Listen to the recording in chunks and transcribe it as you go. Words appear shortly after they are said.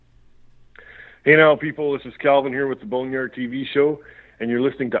Hey now, people, this is Calvin here with the Boneyard TV show, and you're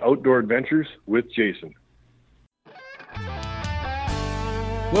listening to Outdoor Adventures with Jason.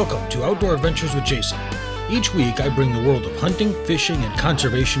 Welcome to Outdoor Adventures with Jason. Each week, I bring the world of hunting, fishing, and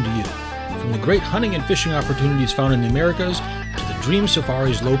conservation to you. From the great hunting and fishing opportunities found in the Americas to the dream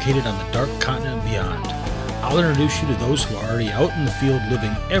safaris located on the dark continent and beyond. I'll introduce you to those who are already out in the field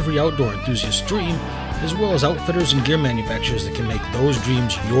living every outdoor enthusiast's dream, as well as outfitters and gear manufacturers that can make those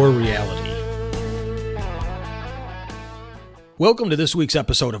dreams your reality. Welcome to this week's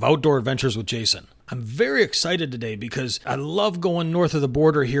episode of Outdoor Adventures with Jason. I'm very excited today because I love going north of the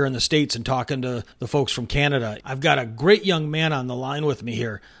border here in the States and talking to the folks from Canada. I've got a great young man on the line with me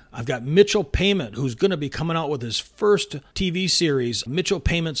here. I've got Mitchell Payment, who's going to be coming out with his first TV series, Mitchell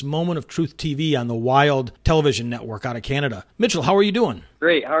Payment's Moment of Truth TV on the Wild television network out of Canada. Mitchell, how are you doing?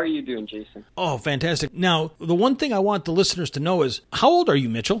 Great. How are you doing, Jason? Oh, fantastic. Now, the one thing I want the listeners to know is, how old are you,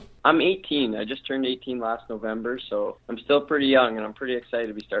 Mitchell? I'm 18. I just turned 18 last November, so I'm still pretty young, and I'm pretty excited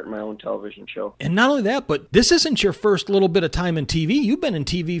to be starting my own television show. And not only that, but this isn't your first little bit of time in TV. You've been in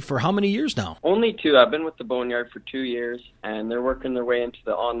TV for how many years now? Only 2. I've been with the Boneyard for 2 years, and they're working their way into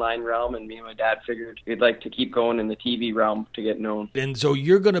the online realm, and me and my dad figured we'd like to keep going in the TV realm to get known. And so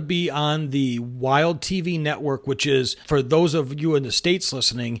you're going to be on the Wild TV network, which is, for those of you in the States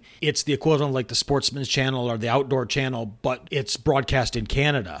listening, it's the equivalent of like the Sportsman's Channel or the Outdoor Channel, but it's broadcast in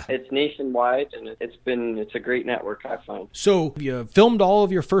Canada. It's nationwide, and it's a great network, I find. So you filmed all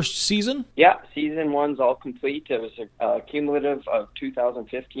of your first season? Yeah, season 1's all complete. It was a cumulative of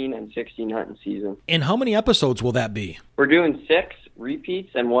 2015 and 16 hunting season. And how many episodes will that be? We're doing 6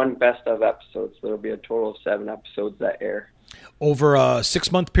 repeats and 1 best of episode, so there'll be a total of 7 episodes that air. Over a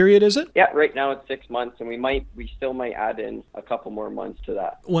 6-month period, is it? Yeah, right now it's 6 months, and we still might add in a couple more months to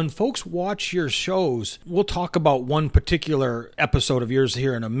that. When folks watch your shows, we'll talk about one particular episode of yours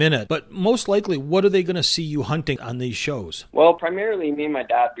here in a minute, but most likely, what are they going to see you hunting on these shows? Well, primarily me and my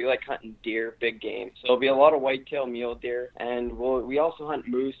dad, we like hunting deer, big game. So there'll be a lot of whitetail, mule deer, and we also hunt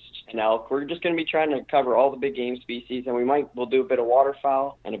moose and elk. We're just going to be trying to cover all the big game species, and we'll do a bit of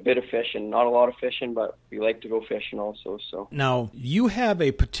waterfowl and a bit of fishing. Not a lot of fishing, but we like to go fishing also. So now, you have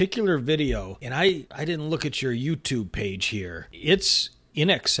a particular video, and I didn't look at your YouTube page here. It's in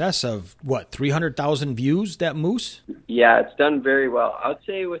excess of, 300,000 views, that moose? Yeah, it's done very well. I would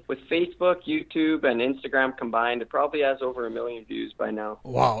say with Facebook, YouTube, and Instagram combined, it probably has over 1 million views by now.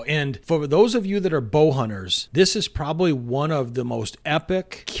 Wow. And for those of you that are bow hunters, this is probably one of the most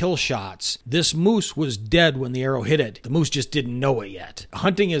epic kill shots. This moose was dead when the arrow hit it. The moose just didn't know it yet.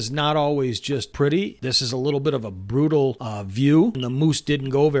 Hunting is not always just pretty. This is a little bit of a brutal view, and the moose didn't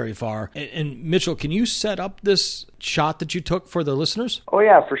go very far. And Mitchell, can you set up this shot that you took for the listeners? Oh,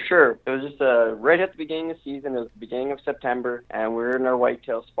 yeah, for sure. It was just right at the beginning of the season. It was the beginning of September, and we were in our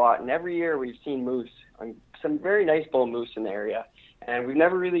whitetail spot. And every year we've seen moose, some very nice bull moose in the area. And we've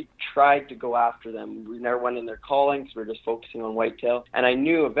never really tried to go after them. We never went in there calling because we were just focusing on whitetail. And I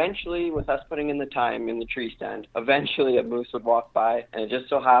knew eventually, with us putting in the time in the tree stand, eventually a moose would walk by. And it just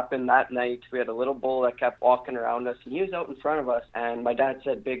so happened that night we had a little bull that kept walking around us, and he was out in front of us. And my dad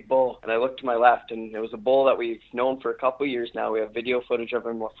said, "Big bull." And I looked to my left, and it was a bull that we've known for a couple of years now. We have video footage of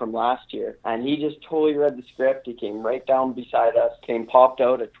him from last year. And he just totally read the script. He came right down beside us, popped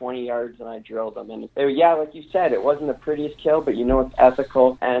out at 20 yards, and I drilled him. And yeah, like you said, it wasn't the prettiest kill, but it's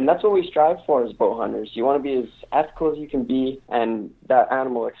ethical, and that's what we strive for as bow hunters. You want to be as ethical as you can be, and that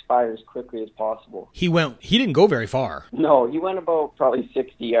animal expires as quickly as possible. He didn't go very far. No, he went about probably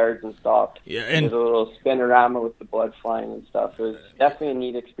 60 yards and stopped. Yeah, and did a little spinorama with the blood flying and stuff. It was definitely a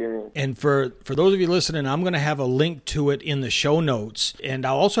neat experience. And for those of you listening, I'm going to have a link to it in the show notes, and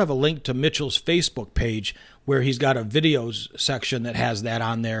I'll also have a link to Mitchell's Facebook page, where he's got a videos section that has that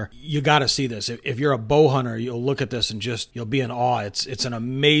on there. You got to see this. If you're a bow hunter, you'll look at this and you'll be in awe. It's an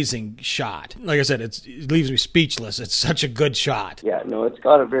amazing shot. Like I said, it leaves me speechless. It's such a good shot. Yeah, no, it's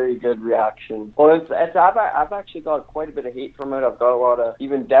got a very good reaction. Well, I've actually got quite a bit of hate from it. I've got a lot of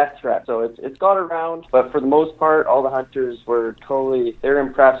even death threats. So it's got around, but for the most part, all the hunters they're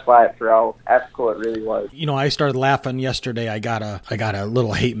impressed by it for how ethical it really was. I started laughing yesterday. I got a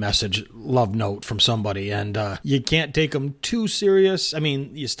little hate message, love note from somebody, and you can't take them too serious. I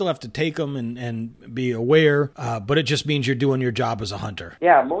mean, you still have to take them and be aware, but it just means you're doing your job as a hunter.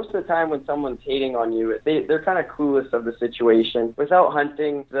 Yeah, most of the time when someone's hating on you, they're kind of clueless of the situation. Without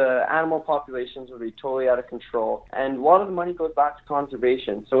hunting, the animal populations will be totally out of control, and a lot of the money goes back to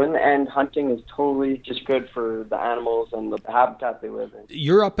conservation. So in the end, hunting is totally just good for the animals and the habitat they live in.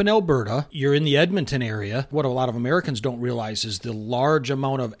 You're up in Alberta. You're in the Edmonton area. What a lot of Americans don't realize is the large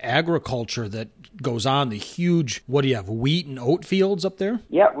amount of agriculture that goes on, the huge, what do you have, wheat and oat fields up there?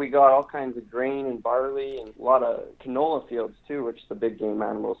 Yeah, we got all kinds of grain and barley and a lot of canola fields too, which the big game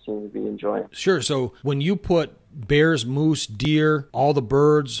animals seem to be enjoying. Sure. So when you put bears, moose, deer, all the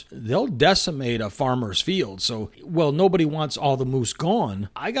birds, they'll decimate a farmer's field. So, well, nobody wants all the moose gone.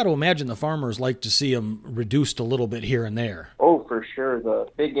 I got to imagine the farmers like to see them reduced a little bit here and there. Oh, for sure. The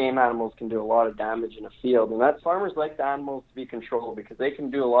big game animals can do a lot of damage in a field, and that's farmers like the animals to be controlled because they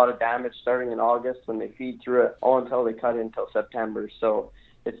can do a lot of damage starting in August when they feed through it all until they cut it until September. So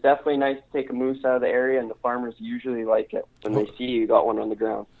it's definitely nice to take a moose out of the area, and the farmers usually like it when they see you got one on the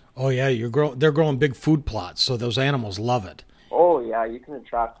ground. Oh, yeah, they're growing big food plots, so those animals love it. Oh, yeah, you can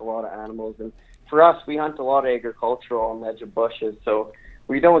attract a lot of animals. And for us, we hunt a lot of agricultural on the edge of bushes, so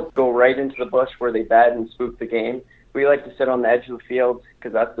we don't go right into the bush where they bed and spook the game. We like to sit on the edge of the field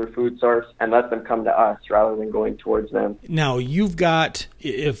because that's their food source and let them come to us rather than going towards them. Now, you've got,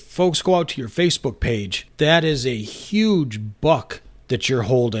 if folks go out to your Facebook page, that is a huge buck that you're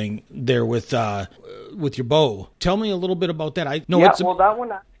holding there with your bow. Tell me a little bit about that. That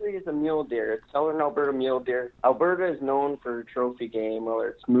one actually is a mule deer. It's Southern Alberta mule deer. Alberta is known for trophy game, whether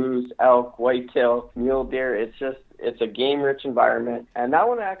it's moose, elk, whitetail, mule deer. It's a game-rich environment. And that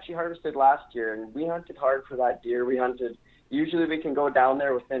one I actually harvested last year, and we hunted hard for that deer. Usually we can go down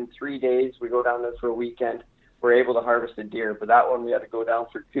there within 3 days. We go down there for a weekend. We're able to harvest a deer, but that one we had to go down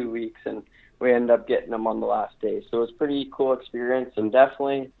for 2 weeks, and we ended up getting them on the last day. So it was a pretty cool experience, and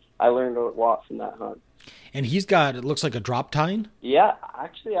definitely I learned a lot from that hunt. And he's got, it looks like a drop tine? Yeah,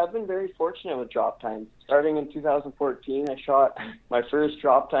 actually, I've been very fortunate with drop tines. Starting in 2014, I shot my first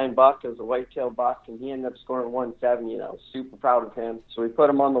drop tine buck. It was a whitetail buck, and he ended up scoring 170, and I was super proud of him. So we put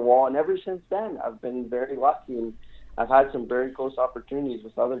him on the wall, and ever since then, I've been very lucky, and I've had some very close opportunities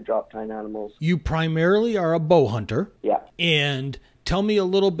with other drop tine animals. You primarily are a bow hunter. Yeah. And tell me a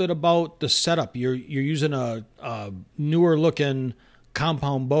little bit about the setup. You're using a newer looking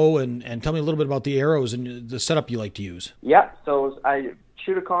compound bow, and tell me a little bit about the arrows and the setup you like to use. Yeah, so I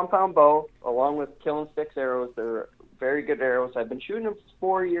shoot a compound bow along with Killing Sticks arrows. They're very good arrows. I've been shooting them for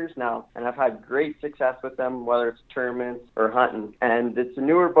 4 years now, and I've had great success with them, whether it's tournaments or hunting. And it's a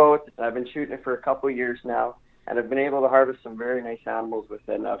newer bow. I've been shooting it for a couple of years now, and I've been able to harvest some very nice animals with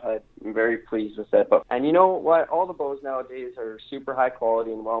it, and I'm very pleased with it. And you know what? All the bows nowadays are super high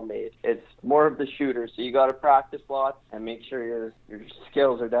quality and well made. It's more of the shooter, so you got to practice lots and make sure your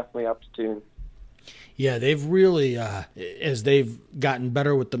skills are definitely up to tune. Yeah, they've really, as they've gotten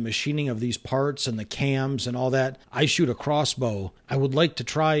better with the machining of these parts and the cams and all that, I shoot a crossbow. I would like to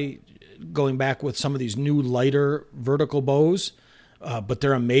try going back with some of these new lighter vertical bows. But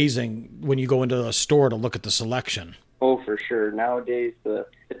they're amazing when you go into a store to look at the selection. Oh, for sure. Nowadays, the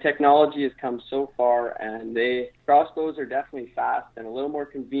technology has come so far, and crossbows are definitely fast and a little more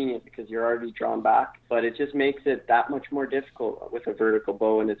convenient because you're already drawn back. But it just makes it that much more difficult with a vertical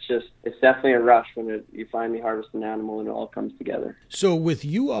bow, and it's definitely a rush when you finally harvest an animal and it all comes together. So with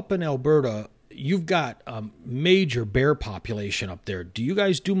you up in Alberta, you've got a major bear population up there. Do you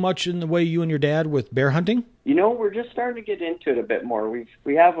guys do much in the way, you and your dad, with bear hunting? You know, we're just starting to get into it a bit more.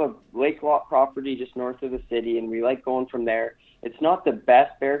 We have a lake lot property just north of the city, and we like going from there. It's not the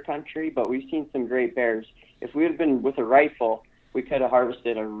best bear country, but we've seen some great bears. If we had been with a rifle, we could have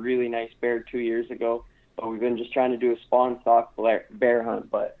harvested a really nice bear 2 years ago, but we've been just trying to do a spawn stock bear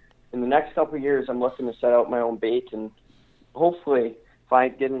hunt. But in the next couple of years, I'm looking to set out my own bait and hopefully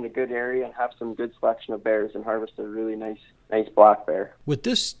get in a good area and have some good selection of bears and harvest a really nice black bear. With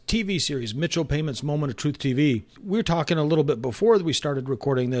this TV series, Mitchell Payment's Moment of Truth TV, we were talking a little bit before we started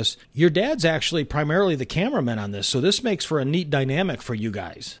recording this. Your dad's actually primarily the cameraman on this, so this makes for a neat dynamic for you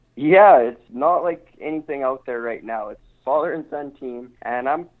guys. Yeah, it's not like anything out there right now. It's father and son team, and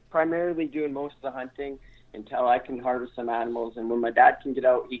I'm primarily doing most of the hunting until I can harvest some animals, and when my dad can get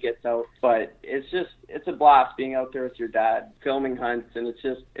out, he gets out. But it's a blast being out there with your dad, filming hunts, and it's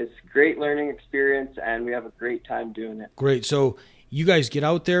a great learning experience, and we have a great time doing it. Great. So you guys get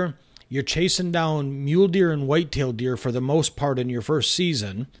out there, you're chasing down mule deer and whitetail deer for the most part in your first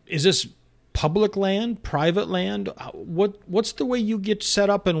season. Is this public land, private land? What's the way you get set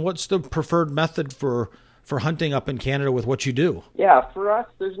up, and what's the preferred method for hunting up in Canada with what you do? Yeah, for us,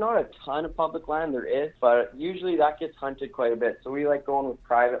 there's not a ton of public land. There is, but usually that gets hunted quite a bit. So we like going with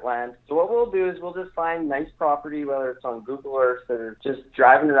private land. So what we'll do is we'll just find nice property, whether it's on Google Earth or just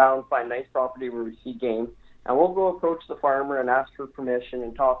driving around, find nice property where we see game. And we'll go approach the farmer and ask for permission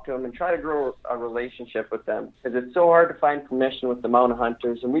and talk to them and try to grow a relationship with them. Because it's so hard to find permission with the amount of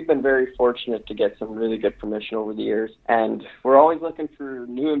hunters. And we've been very fortunate to get some really good permission over the years. And we're always looking for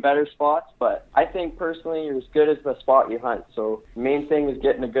new and better spots. But I think personally you're as good as the spot you hunt. So the main thing is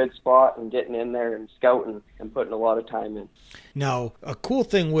getting a good spot and getting in there and scouting and putting a lot of time in. Now, a cool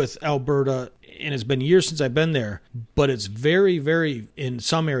thing with Alberta, and it's been years since I've been there, but it's very, very, in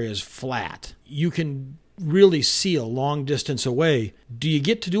some areas, flat. You can really see a long distance away. Do you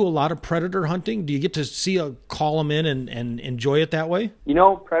get to do a lot of predator hunting? Do you get to see a column in and enjoy it that way? You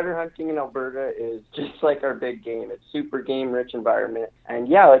know, predator hunting in Alberta is just like our big game. It's super game-rich environment. And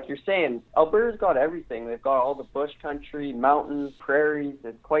yeah, like you're saying, Alberta's got everything. They've got all the bush country, mountains, prairies.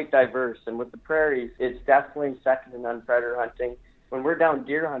 It's quite diverse. And with the prairies, it's definitely second to none predator hunting. When we're down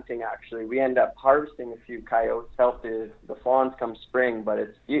deer hunting, actually, we end up harvesting a few coyotes, help the fawns come spring.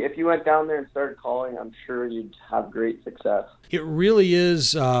 But if you went down there and started calling, I'm sure you'd have great success. It really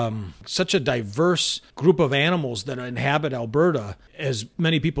is such a diverse group of animals that inhabit Alberta. As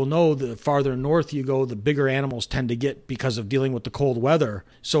many people know, the farther north you go, the bigger animals tend to get because of dealing with the cold weather.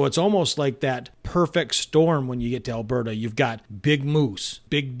 So it's almost like that perfect storm when you get to Alberta. You've got big moose,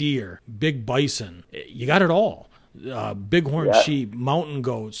 big deer, big bison. You got it all. Bighorn sheep, mountain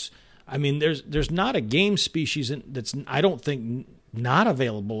goats. I mean, there's not a game species that's, I don't think, not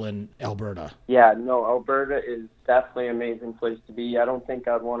available in Alberta. Yeah, no, Alberta is definitely an amazing place to be. I don't think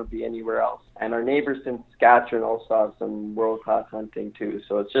I'd want to be anywhere else. And our neighbors in Saskatchewan also have some world-class hunting too.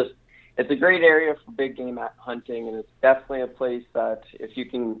 So it's a great area for big game hunting, and it's definitely a place that if you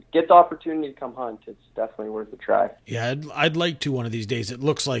can get the opportunity to come hunt, it's definitely worth a try. Yeah, I'd like to one of these days. It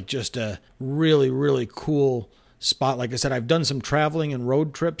looks like just a really, really cool spot. Like I said, I've done some traveling and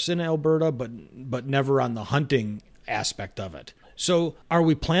road trips in Alberta, but never on the hunting aspect of it. So are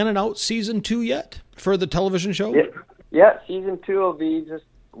we planning out season 2 yet for the television show? Yeah, season 2 will be just,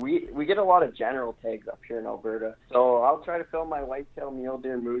 we get a lot of general tags up here in Alberta. So I'll try to film my whitetail, mule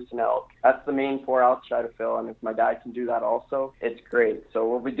deer, moose, and elk. That's the main 4 I'll try to film. And if my dad can do that also, it's great. So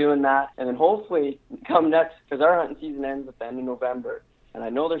we'll be doing that. And then hopefully come next, because our hunting season ends at the end of November. And I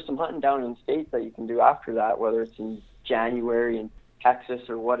know there's some hunting down in the States that you can do after that, whether it's in January in Texas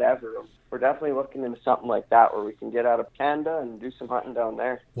or whatever. We're definitely looking into something like that where we can get out of Canada and do some hunting down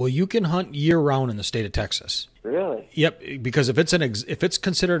there. Well, you can hunt year-round in the state of Texas. Really? Yep, because if it's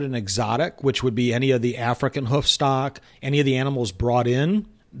considered an exotic, which would be any of the African hoof stock, any of the animals brought in,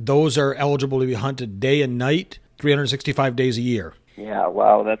 those are eligible to be hunted day and night, 365 days a year. Yeah,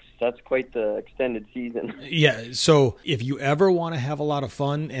 wow, that's quite the extended season. Yeah, so if you ever want to have a lot of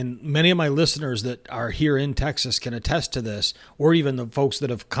fun, and many of my listeners that are here in Texas can attest to this, or even the folks that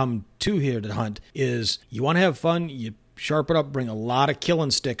have come to here to hunt, is you want to have fun, you sharpen up, bring a lot of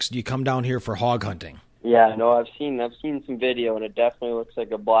killing sticks, you come down here for hog hunting. Yeah, no, I've seen some video, and it definitely looks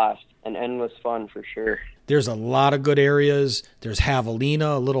like a blast and endless fun for sure. There's a lot of good areas. There's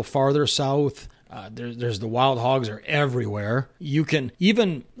Javelina a little farther south. There's the wild hogs are everywhere. You can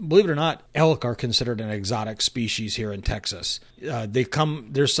even, believe it or not, elk are considered an exotic species here in Texas.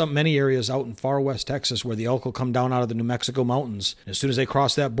 There's many areas out in far west Texas where the elk will come down out of the New Mexico mountains. As soon as they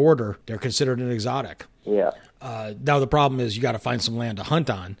cross that border, they're considered an exotic. Yeah. Now the problem is you got to find some land to hunt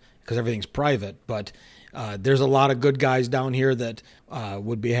on because everything's private. But there's a lot of good guys down here that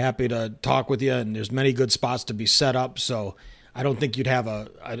would be happy to talk with you, and there's many good spots to be set up. So I don't think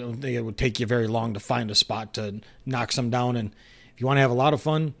it would take you very long to find a spot to knock some down. And if you want to have a lot of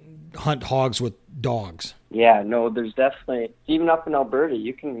fun, hunt hogs with dogs. Yeah, no, there's definitely, even up in Alberta,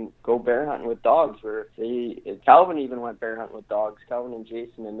 you can go bear hunting with dogs. Calvin even went bear hunting with dogs, Calvin and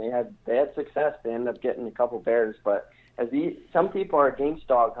Jason, and they had success. They ended up getting a couple bears, but some people are against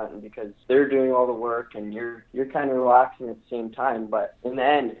dog hunting because they're doing all the work and you're kind of relaxing at the same time. But in the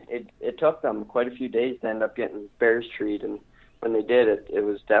end, it took them quite a few days to end up getting bears treed, and when they did it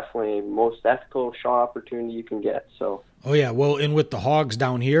was definitely the most ethical shot opportunity you can get. So. Oh yeah, well, and with the hogs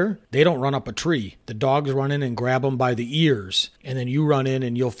down here, they don't run up a tree. The dogs run in and grab them by the ears, and then you run in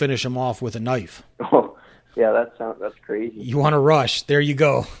and you'll finish them off with a knife. Oh, yeah, that's crazy. You want to rush? There you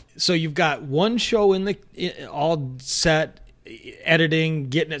go. So you've got one show all set, editing,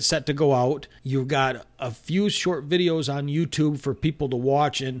 getting it set to go out. You've got a few short videos on YouTube for people to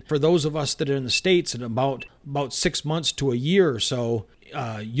watch, and for those of us that are in the States, in about 6 months to a year or so,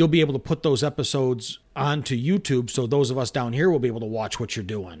 you'll be able to put those episodes onto YouTube, so those of us down here will be able to watch what you're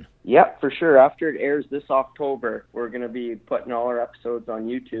doing. Yep, for sure. After it airs this October, we're going to be putting all our episodes on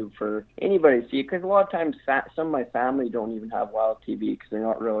YouTube for anybody to see, because a lot of times some of my family don't even have Wild TV because they're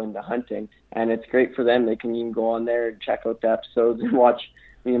not real into hunting, and it's great for them. They can even go on there and check out the episodes and watch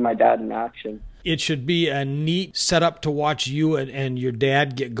me and my dad in action. It should be a neat setup to watch you and your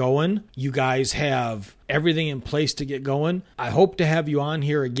dad get going. You guys have everything in place to get going. I hope to have you on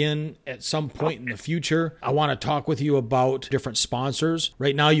here again at some point in the future. I want to talk with you about different sponsors.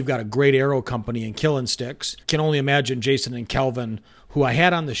 Right now, you've got a great arrow company in Killing Sticks. Can only imagine Jason and Kelvin, who I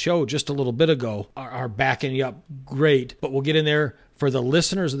had on the show just a little bit ago, are backing you up great. But we'll get in there. For the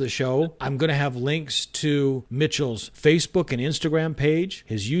listeners of the show, I'm going to have links to Mitchell's Facebook and Instagram page,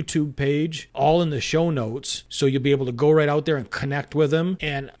 his YouTube page, all in the show notes. So you'll be able to go right out there and connect with him.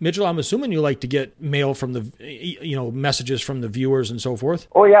 And Mitchell, I'm assuming you like to get mail from the, messages from the viewers and so forth.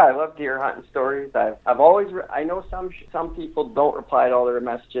 Oh yeah, I love deer hunting stories. I've always, I know some people don't reply to all their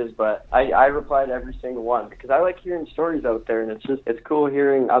messages, but I reply to every single one because I like hearing stories out there, and it's cool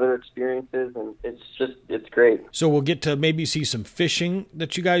hearing other experiences, and it's great. So we'll get to maybe see some fishing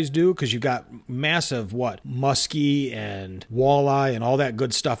that you guys do, because you've got massive muskie and walleye and all that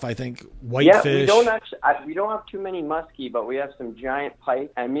good stuff. I think whitefish. Yeah, we don't have too many muskie, but we have some giant pike.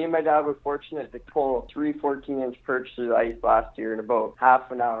 And me and my dad were fortunate to pull 3 14-inch perch through the ice last year in about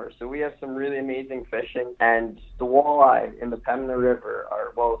half an hour. So we have some really amazing fishing. And the walleye in the Pembina River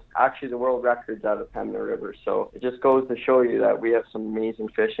are, actually the world records out of Pembina River. So it just goes to show you that we have some amazing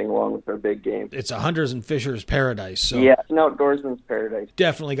fishing along with our big game. It's a hunters and fishers paradise. So yeah, it's an outdoorsman's paradise.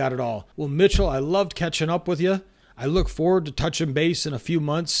 Definitely got it all. Well, Mitchell, I loved catching up with you. I look forward to touching base in a few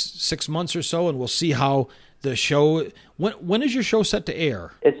months, 6 months or so, and we'll see how the show. When is your show set to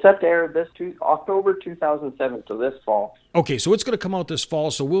air? It's set to air October 2007, so this fall. Okay, so it's going to come out this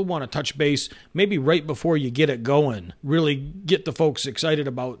fall, so we'll want to touch base maybe right before you get it going. Really get the folks excited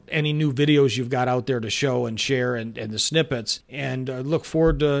about any new videos you've got out there to show and share and the snippets, and look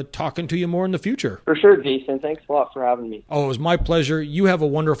forward to talking to you more in the future. For sure, Jason. Thanks a lot for having me. Oh, it was my pleasure. You have a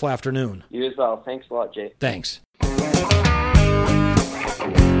wonderful afternoon. You as well. Thanks a lot, Jay. Thanks.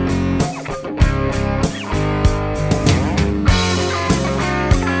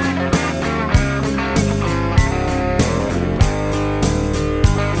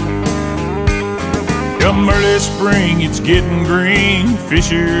 Come early spring, it's getting green.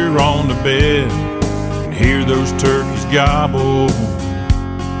 Fish are on the bed and hear those turkeys gobble.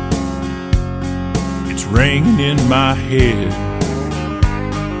 It's ringing in my head.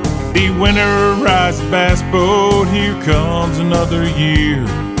 The winterized bass boat, here comes another year.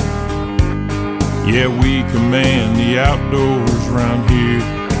 Yeah, we command the outdoors around here.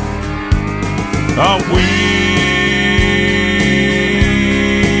 Oh, we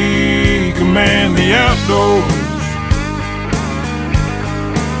command the outdoors.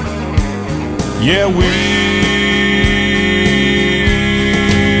 Yeah, we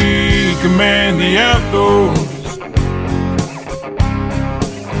command the outdoors.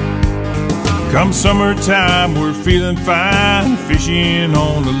 Come summertime, we're feeling fine, fishing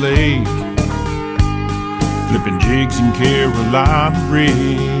on the lake, flipping jigs in Carolina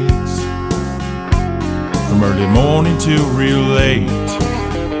rigs, from early morning till real late.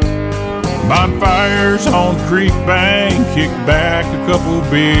 Bonfires on the creek bank, kick back a couple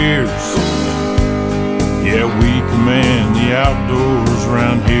beers. Yeah, we command the outdoors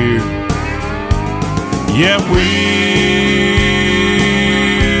around here. Yeah, we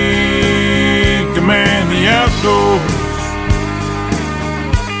command the outdoors.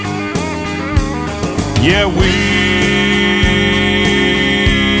 Yeah, we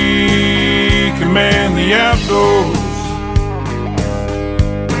command the outdoors.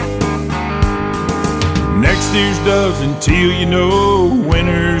 Next year's doves until you know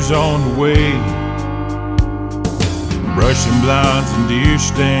winter's on the way. Brushing blinds and deer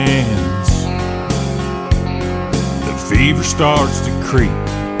stands, the fever starts to creep.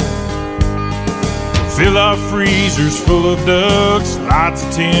 Fill our freezers full of ducks, lots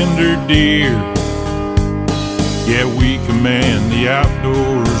of tender deer. Yeah, we command the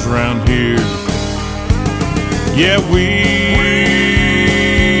outdoors around here. Yeah, we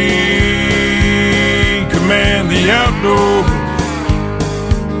command the outdoors.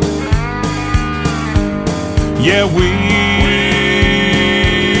 Yeah, we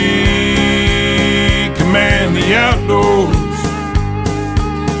command the outdoors.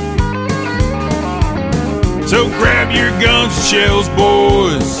 So grab your guns and shells,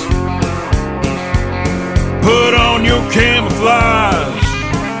 boys. Put on your camouflage,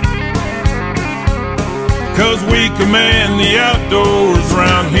 'cause we command the outdoors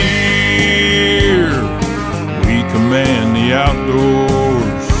around here. We command the outdoors.